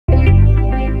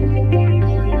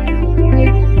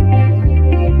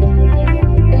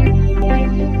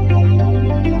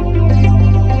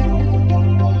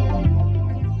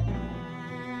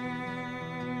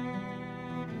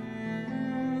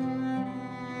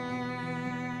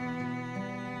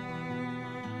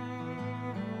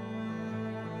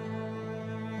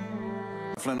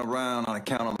shuffling around on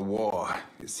account of the war.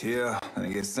 It's here, then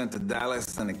it gets sent to Dallas,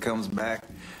 then it comes back.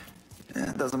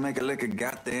 It doesn't make a lick of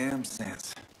goddamn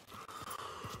sense.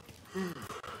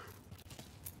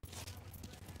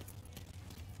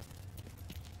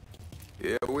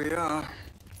 Here we are.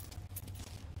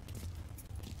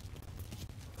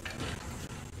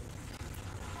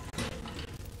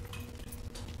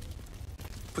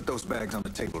 Put those bags on the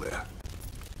table there.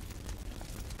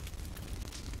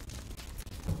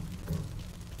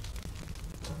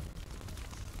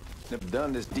 Never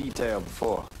done this detail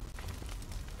before.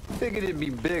 Figured it'd be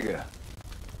bigger.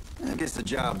 It gets the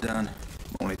job done.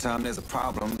 Only time there's a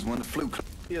problem is when the flu.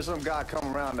 Here's some guy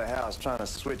come around the house trying to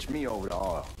switch me over to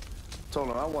oil. Told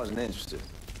him I wasn't interested.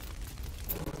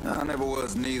 I never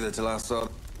was neither till I saw.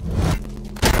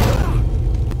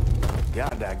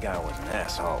 God, that guy was an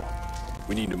asshole.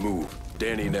 We need to move.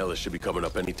 Danny and Ellis should be coming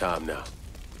up any time now.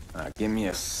 Give me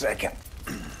a second.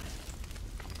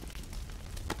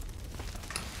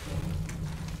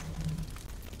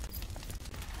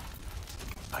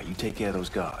 You take care of those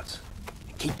guards.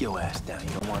 And keep your ass down. You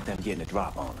don't want them getting a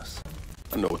drop on us.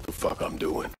 I know what the fuck I'm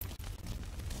doing.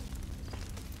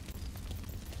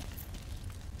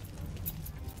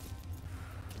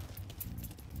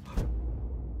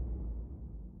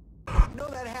 You know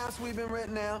that house we've been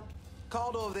renting out?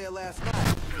 Called over there last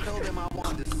night. Told them I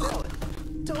wanted to sell it.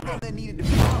 Told them they needed to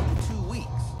be out in 2 weeks.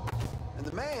 And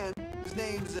the man, his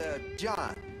name's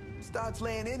John, starts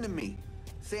laying into me,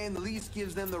 saying the lease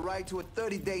gives them the right to a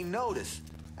 30-day notice.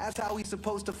 That's how he's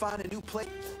supposed to find a new place.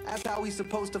 That's how he's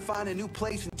supposed to find a new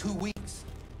place in 2 weeks.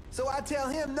 So I tell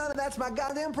him none of that's my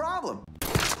goddamn problem.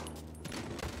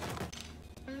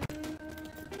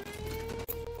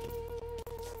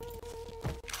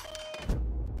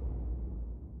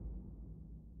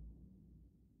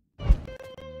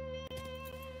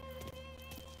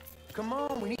 Come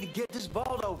on, we need to get this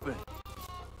vault open.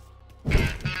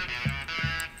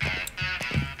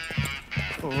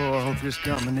 Oh, I hope this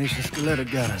combination skeleton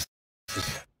got us.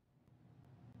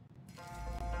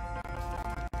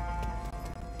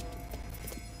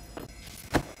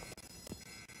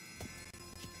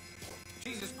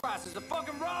 Jesus Christ, it's a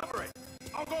fucking robbery!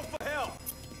 I'll go for help!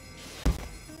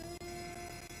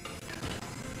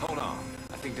 Hold on.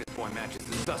 I think this boy matches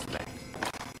the suspect.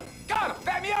 Got him!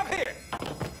 Back me up here!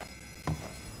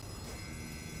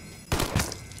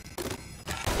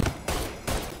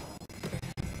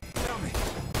 Tell me.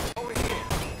 Over here.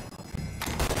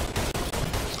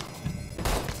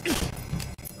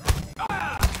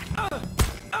 Ah!